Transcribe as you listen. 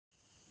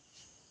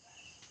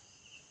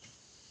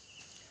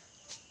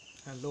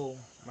Hello,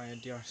 my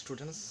dear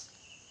students.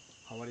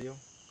 How are you?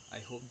 I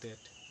hope that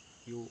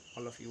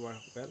all of you are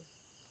well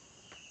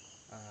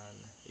and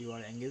you are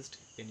engaged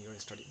in your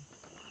study.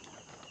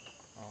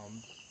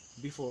 Um,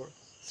 Before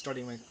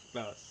starting my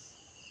class,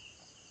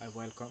 I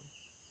welcome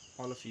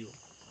all of you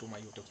to my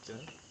YouTube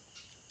channel.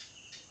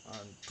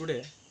 And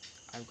today,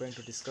 I'm going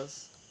to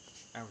discuss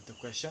about the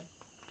question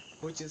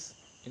which is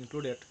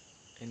included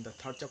in the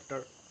third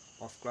chapter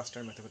of class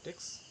 10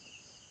 mathematics.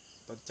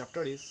 The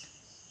chapter is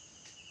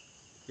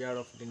pair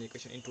of linear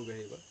equation into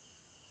variable,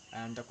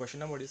 and the question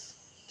number is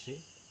 3,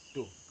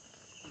 2.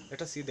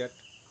 Let us see that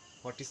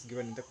what is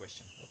given in the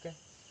question. Okay,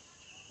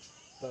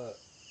 the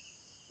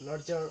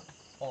larger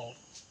of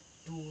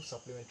two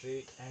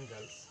supplementary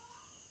angles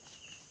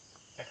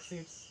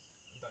exceeds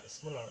the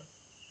smaller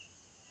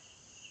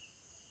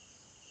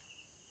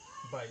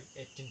by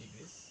 18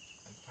 degrees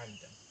and find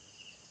them.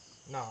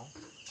 Now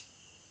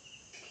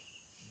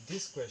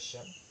this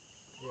question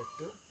we have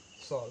to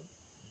solve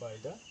by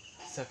the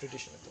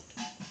substitution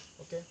method.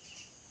 Okay,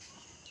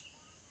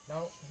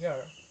 now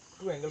here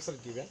two angles are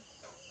given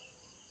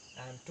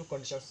and two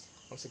conditions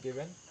also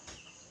given.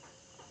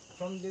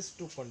 From these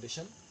two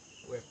conditions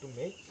we have to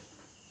make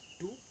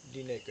two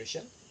linear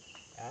equation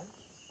and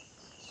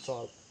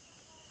solve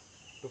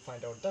to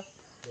find out the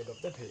value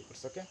of the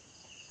variables. Okay,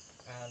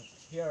 and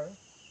here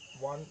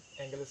one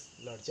angle is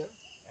larger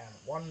and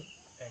one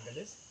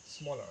angle is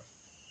smaller.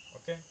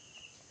 Okay,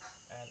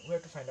 and we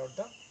have to find out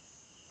the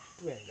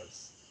two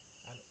angles,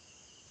 and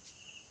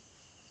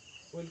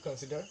we'll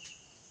consider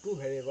two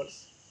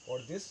variables for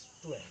these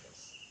two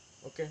angles.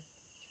 Okay,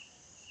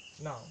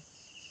 now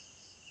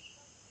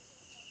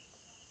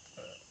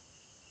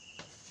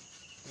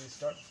we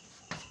start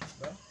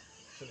the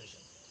solution.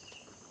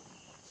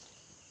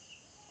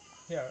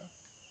 Here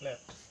let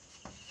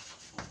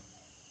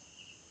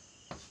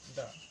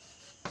the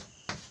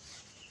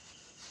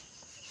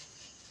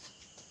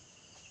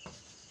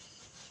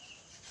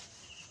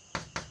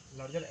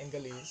larger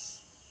angle is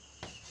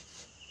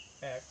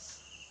x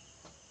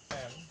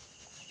and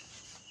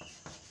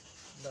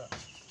the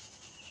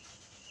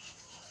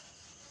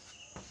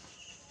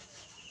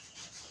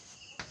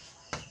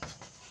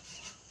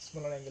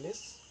smaller angle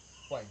is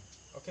y.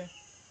 Okay,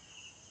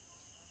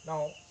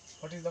 now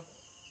what is the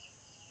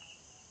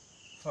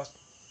first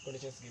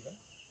condition is given?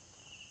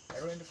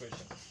 According to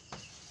question,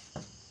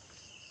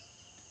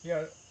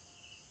 here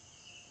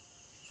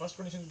first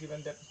condition is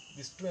given that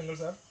these two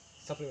angles are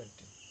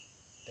supplementary.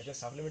 That is,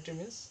 supplementary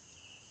means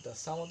the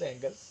sum of the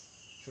angles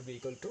should be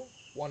equal to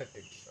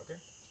 180 degrees. Okay,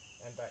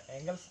 and the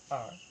angles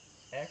are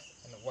x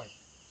and y,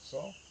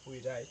 so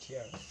we write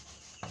here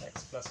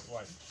x plus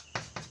y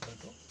equal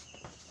to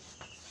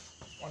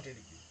 180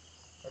 degrees.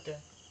 Okay,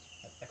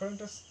 and according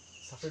to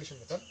substitution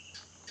method,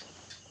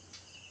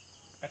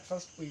 at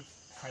first we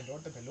find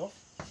out the value of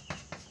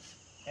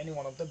any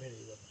one of the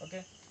variable.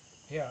 Okay,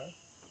 here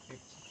we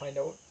find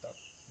out the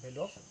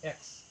value of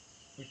x,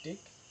 we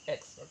take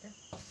x. Okay,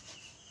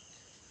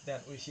 then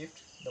we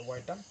shift the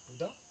y term to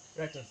the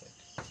right hand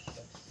side,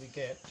 then we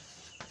get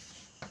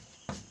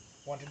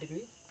 180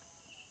 degree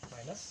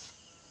minus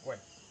y,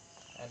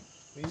 and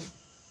we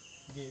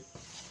give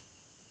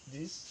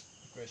this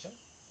equation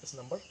as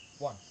number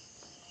 1.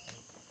 And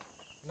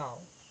now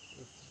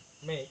we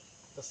make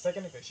the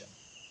second equation.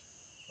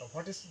 Now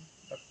what is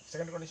the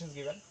second condition is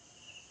given?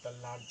 The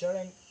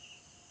larger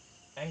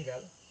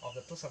angle of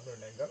the two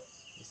supplementary angle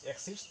is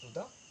exceeds to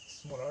the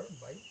smaller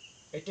by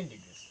 18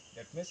 degrees.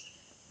 That means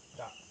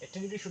the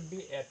 18 degree should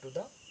be added to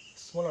the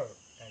smaller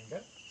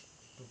angle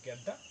to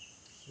get the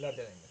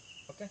larger angle.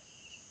 Okay,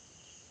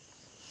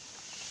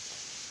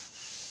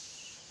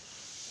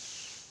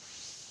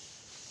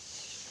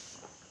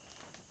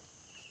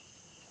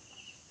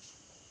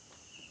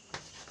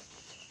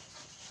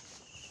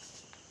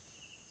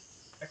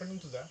 according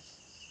to the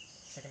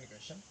second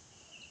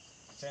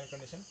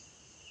condition,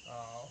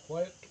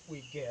 what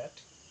we get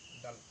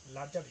the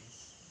larger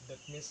is, that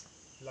means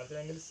larger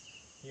angle is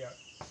here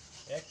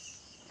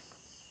x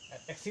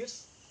and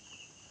exceeds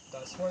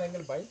the small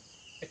angle by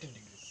 18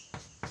 degrees,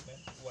 then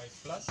y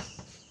plus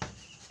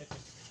 18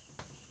 degrees.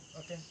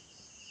 Okay,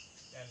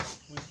 and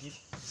we give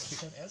this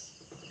equation as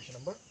equation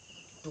number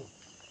 2.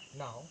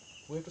 Now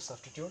we have to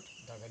substitute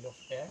the value of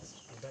x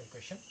to the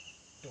equation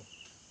 2.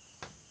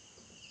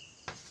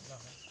 Now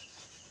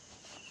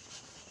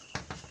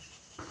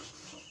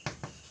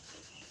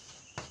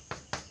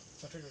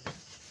substituting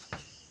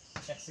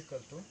x equal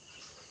to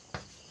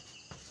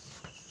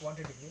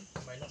 180 degree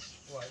minus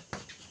y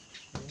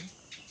in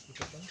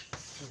equation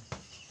 2,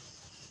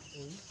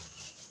 we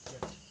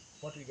get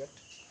what we get.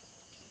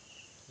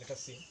 Let us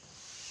see.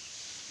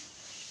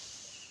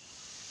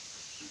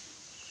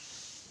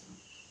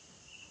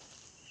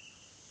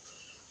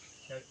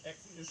 Here x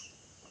is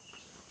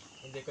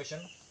in the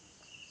equation,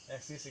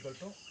 x is equal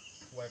to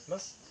y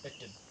plus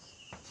 18.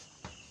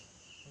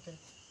 Okay,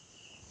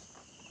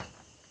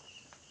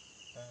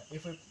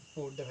 if we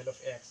put the value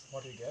of x,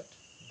 what we get?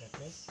 That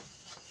means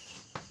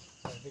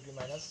 1 degree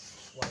minus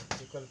y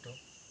equal to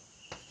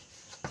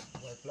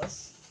y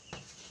plus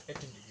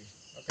 18 degree.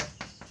 Okay,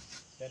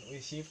 then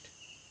we shift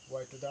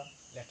y to the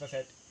left hand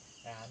side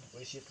and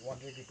we shift 1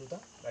 degree to the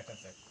right hand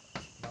side.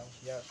 Now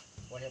here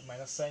y have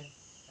minus sign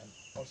and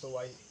also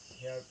y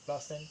here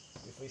plus sign.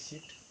 If we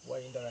shift y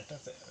in the right hand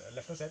side,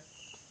 left hand side,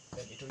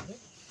 then it will be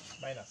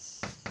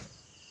minus,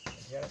 and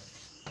here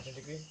 100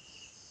 degree,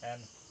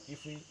 and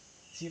if we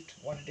shift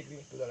 1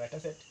 degree to the right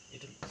hand side,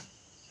 it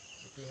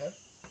will have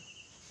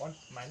 1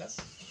 minus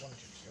 1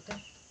 degree.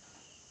 Okay,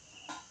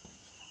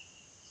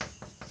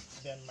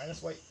 then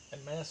minus y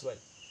and minus y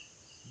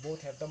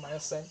both have the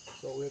minus sign,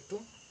 so we have to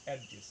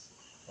add this.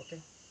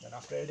 Okay, then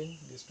after adding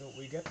these two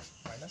we get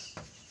minus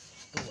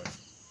 2y.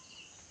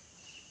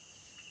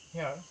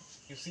 Here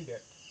you see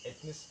that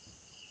 18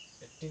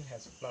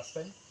 has plus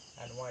sign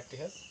and 180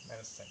 has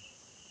minus sign.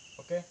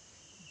 Okay,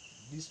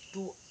 these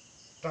two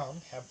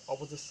terms have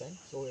opposite sign,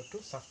 so we have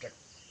to subtract.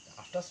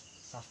 After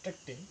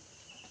subtracting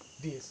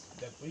this,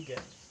 then we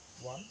get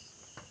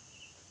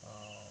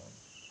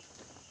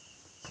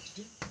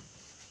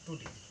 162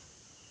 degree.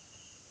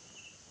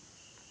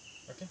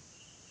 Okay,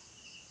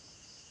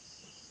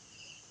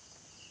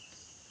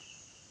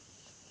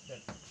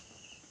 then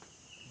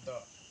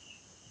the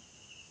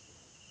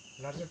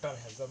larger term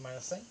has the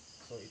minus sign,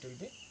 so it will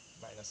be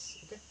minus.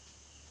 Okay,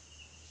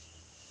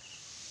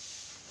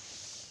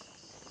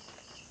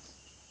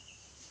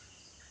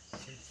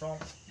 and from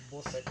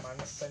both sides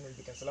minus sign will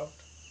be cancelled out,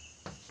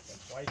 then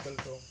y equal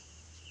to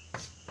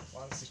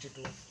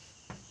 162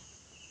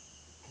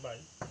 by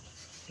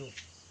 2,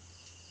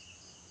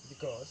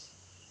 because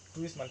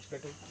 2 is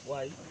multiplied to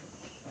y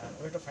and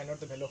we have to find out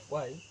the value of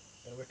y,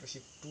 then we have to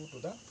shift 2 to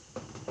the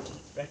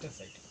right hand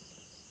side,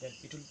 then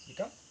it will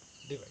become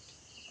divide.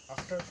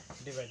 After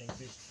dividing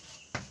this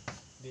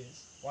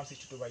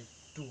 162 by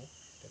 2,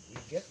 then we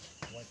get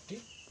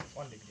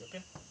 181 degree.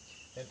 Okay,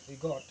 then we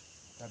got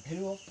the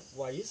value of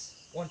y is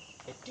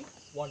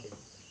 181 degree.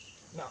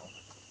 Now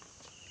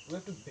we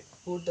have to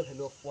put the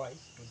value of y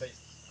to the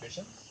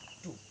equation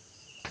 2.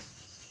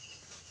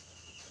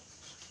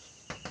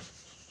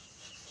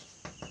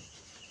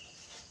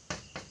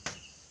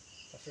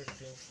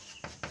 Subtracting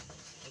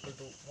equal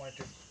to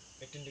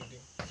 118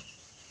 degree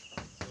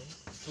in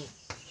 2,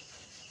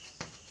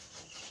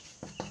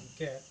 we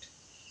get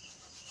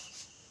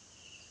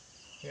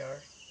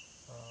here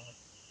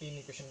in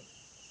equation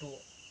 2.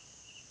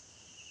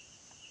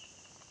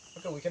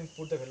 Okay, we can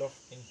put the value of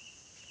in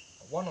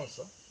 1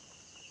 also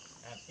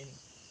and in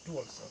 2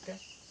 also. Okay,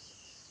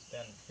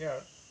 then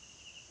here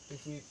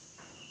if we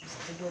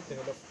substitute the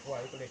value of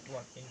y equal to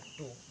 81 in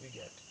 2, we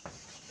get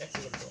x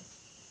equal to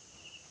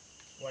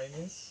y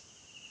means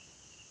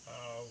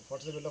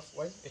what's the value of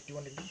y?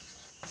 81 degree. 1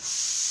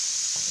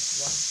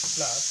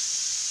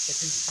 plus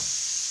 18 degree.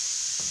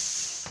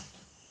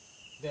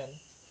 Then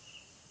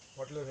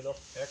what is the value of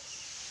x?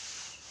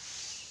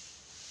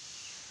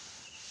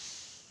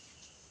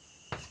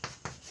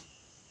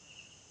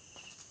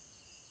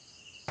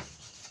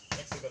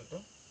 X equal to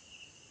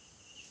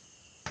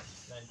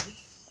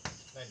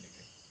 99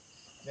 degree.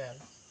 Then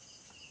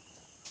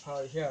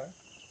here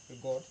we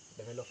got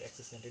the value of x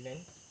is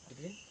 99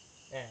 degree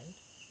and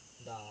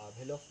the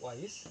value of y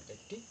is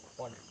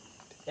 81 degree.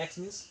 X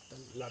means the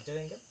larger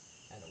angle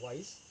and y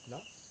is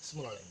the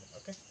smaller angle.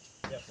 Okay,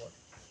 therefore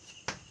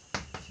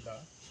the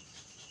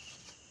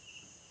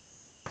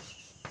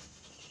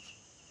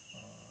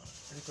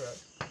required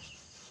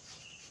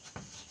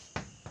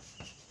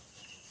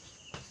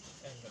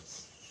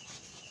angles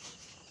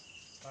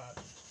are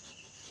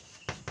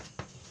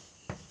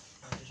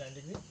 99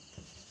 degree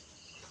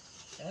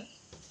and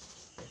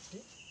 81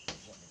 degree.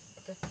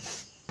 Okay,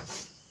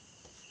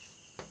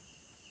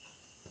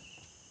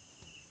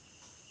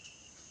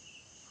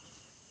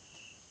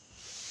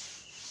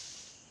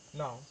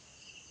 now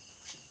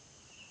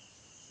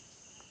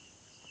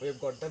we have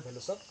got the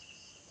values of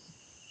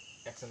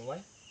x and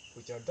y,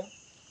 which are the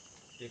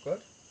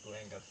required two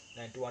angles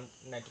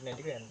 99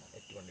 degree and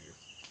 81 degree.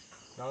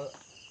 Now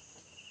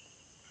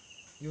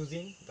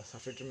using the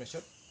substitution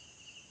method,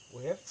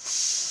 we have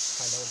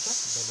find out the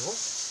value of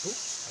two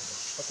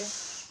angles. Okay,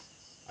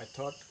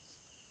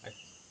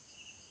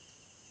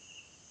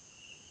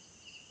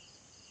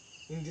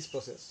 in this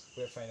process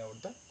we have find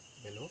out the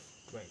value of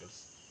two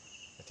angles.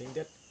 I think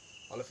that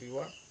all of you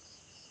are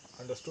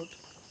understood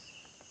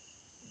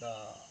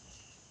the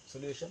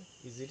solution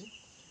easily,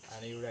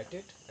 and you write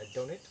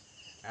down it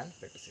and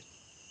practice it.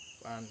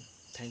 And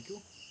thank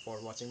you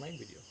for watching my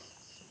video.